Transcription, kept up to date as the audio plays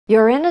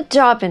You're in a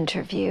job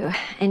interview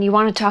and you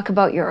want to talk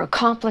about your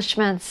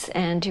accomplishments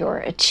and your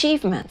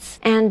achievements,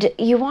 and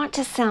you want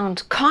to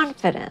sound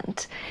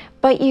confident,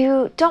 but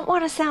you don't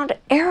want to sound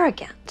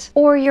arrogant.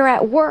 Or you're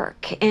at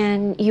work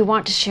and you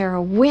want to share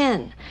a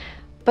win,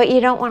 but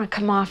you don't want to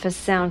come off as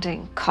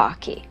sounding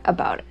cocky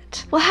about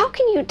it. Well, how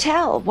can you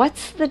tell?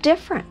 What's the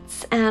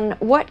difference? And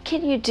what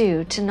can you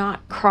do to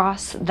not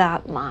cross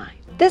that line?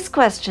 This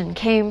question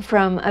came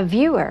from a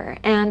viewer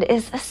and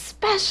is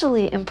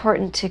especially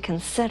important to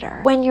consider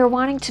when you're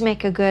wanting to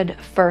make a good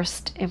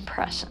first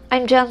impression.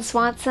 I'm Jenn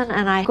Swanson,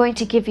 and I'm going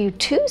to give you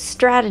 2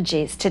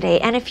 strategies today,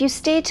 and if you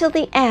stay till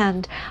the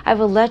end, I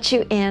will let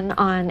you in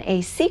on a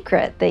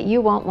secret that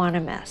you won't want to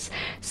miss.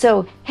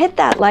 So hit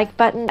that like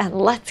button and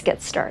let's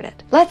get started.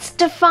 Let's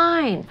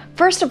define.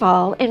 First of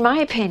all, in my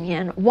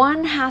opinion,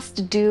 one has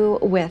to do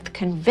with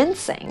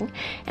convincing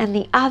and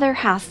the other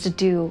has to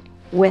do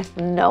with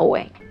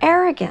knowing.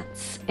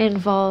 Arrogance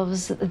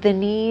involves the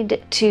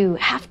need to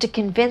have to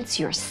convince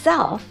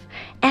yourself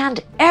and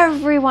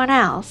everyone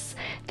else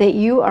that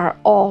you are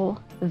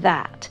all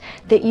that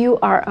you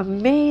are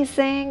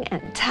amazing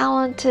and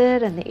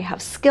talented and that you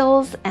have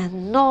skills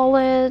and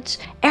knowledge.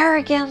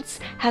 Arrogance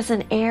has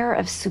an air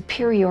of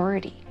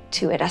superiority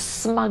to it, a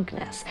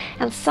smugness,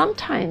 and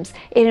sometimes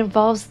it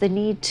involves the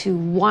need to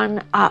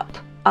one-up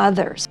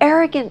others.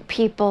 Arrogant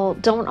people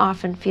don't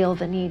often feel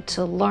the need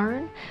to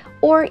learn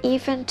or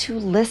even to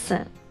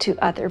listen to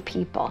other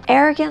people.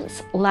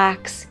 Arrogance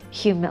lacks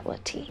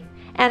humility,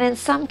 and in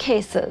some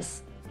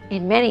cases,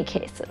 in many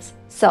cases,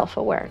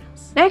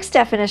 self-awareness. Next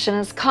definition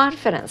is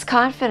confidence.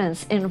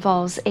 Confidence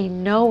involves a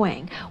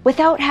knowing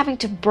without having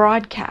to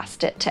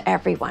broadcast it to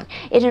everyone.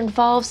 It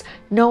involves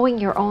knowing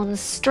your own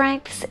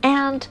strengths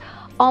and,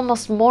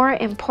 almost more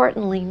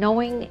importantly,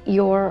 knowing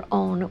your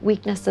own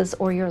weaknesses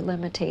or your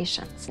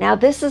limitations. Now,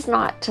 this is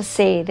not to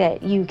say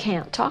that you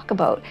can't talk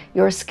about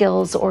your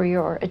skills or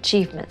your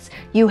achievements.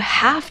 You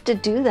have to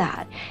do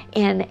that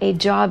in a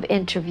job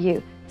interview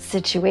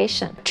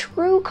situation.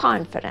 True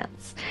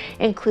confidence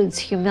includes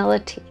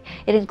humility.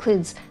 It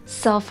includes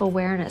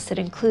self-awareness. It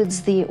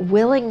includes the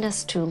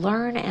willingness to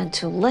learn and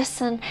to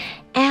listen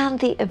and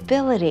the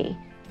ability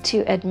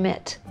to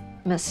admit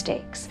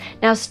mistakes.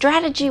 Now,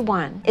 strategy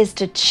 1 is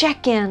to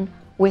check in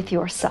with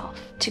yourself,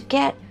 to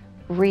get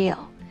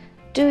real.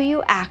 Do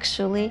you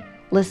actually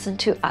listen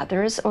to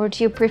others, or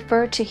do you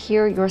prefer to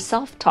hear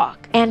yourself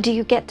talk? And do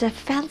you get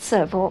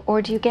defensive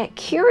or do you get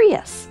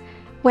curious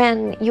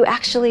when you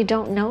actually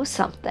don't know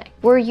something?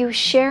 Were you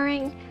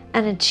sharing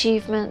an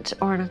achievement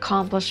or an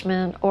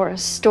accomplishment or a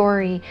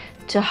story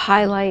to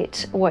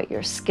highlight what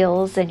your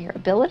skills and your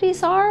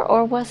abilities are,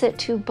 or was it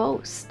to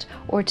boast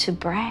or to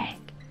brag?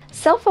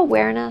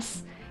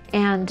 Self-awareness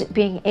and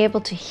being able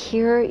to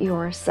hear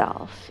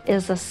yourself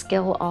is a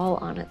skill all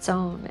on its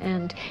own,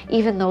 and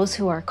even those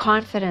who are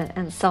confident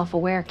and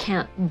self-aware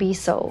can't be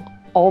so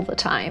all the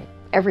time,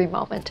 every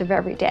moment of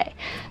every day.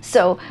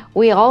 So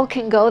we all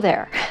can go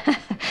there.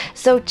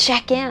 So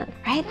check in,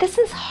 right? This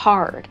is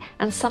hard,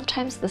 and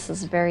sometimes this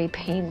is very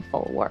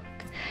painful work,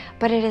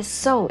 but it is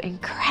so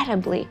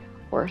incredibly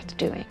worth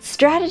doing.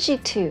 Strategy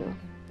 2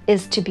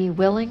 is to be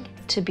willing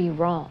to be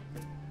wrong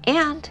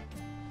and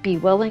be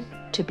willing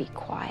to be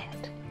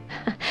quiet.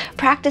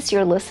 Practice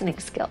your listening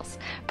skills.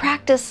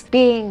 Practice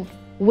being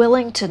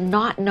willing to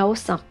not know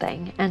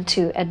something and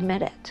to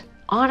admit it.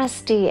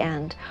 Honesty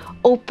and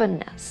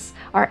openness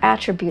are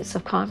attributes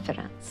of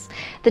confidence.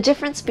 The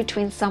difference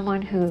between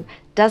someone who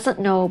doesn't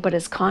know but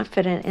is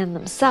confident in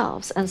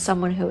themselves and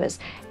someone who is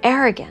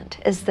arrogant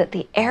is that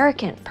the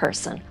arrogant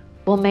person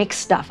will make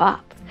stuff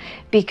up,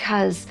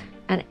 because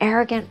an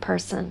arrogant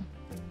person,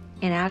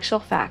 in actual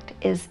fact,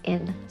 is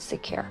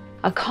insecure.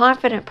 A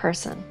confident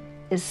person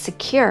is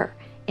secure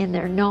in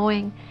their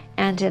knowing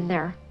and in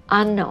their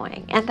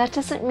unknowing. And that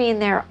doesn't mean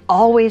they're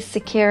always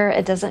secure.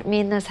 It doesn't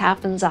mean this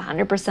happens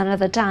 100% of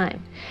the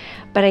time.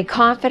 But a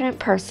confident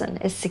person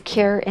is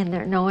secure in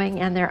their knowing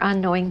and their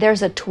unknowing.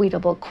 There's a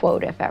tweetable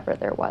quote if ever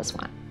there was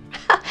one.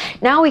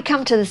 Now we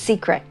come to the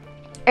secret.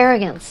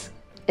 Arrogance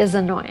is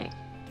annoying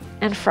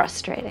and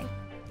frustrating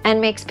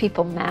and makes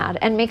people mad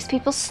and makes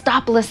people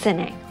stop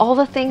listening. All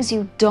the things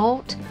you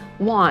don't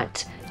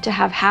want to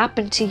have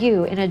happen to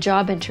you in a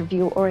job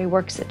interview or a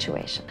work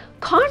situation.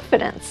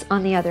 Confidence,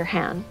 on the other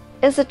hand,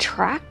 is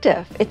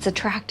attractive. It's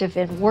attractive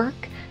in work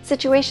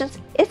situations.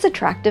 It's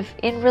attractive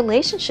in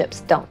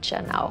relationships, don't you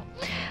know?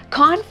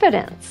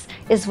 Confidence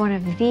is one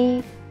of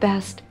the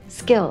best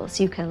skills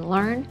you can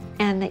learn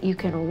and that you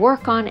can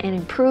work on and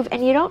improve,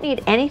 and you don't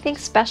need anything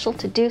special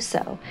to do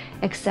so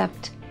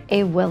except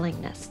a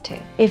willingness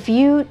to. If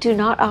you do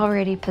not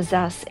already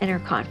possess inner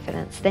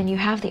confidence, then you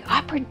have the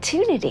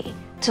opportunity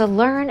to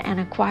learn and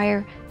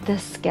acquire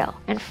this skill.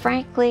 And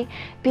frankly,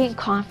 being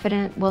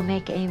confident will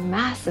make a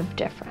massive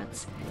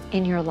difference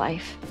in your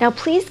life. Now,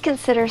 please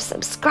consider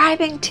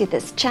subscribing to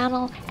this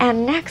channel.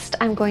 And next,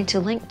 I'm going to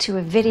link to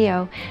a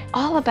video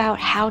all about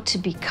how to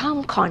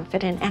become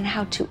confident and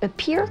how to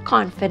appear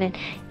confident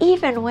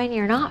even when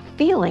you're not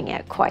feeling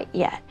it quite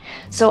yet.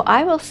 So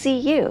I will see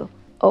you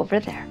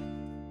over there.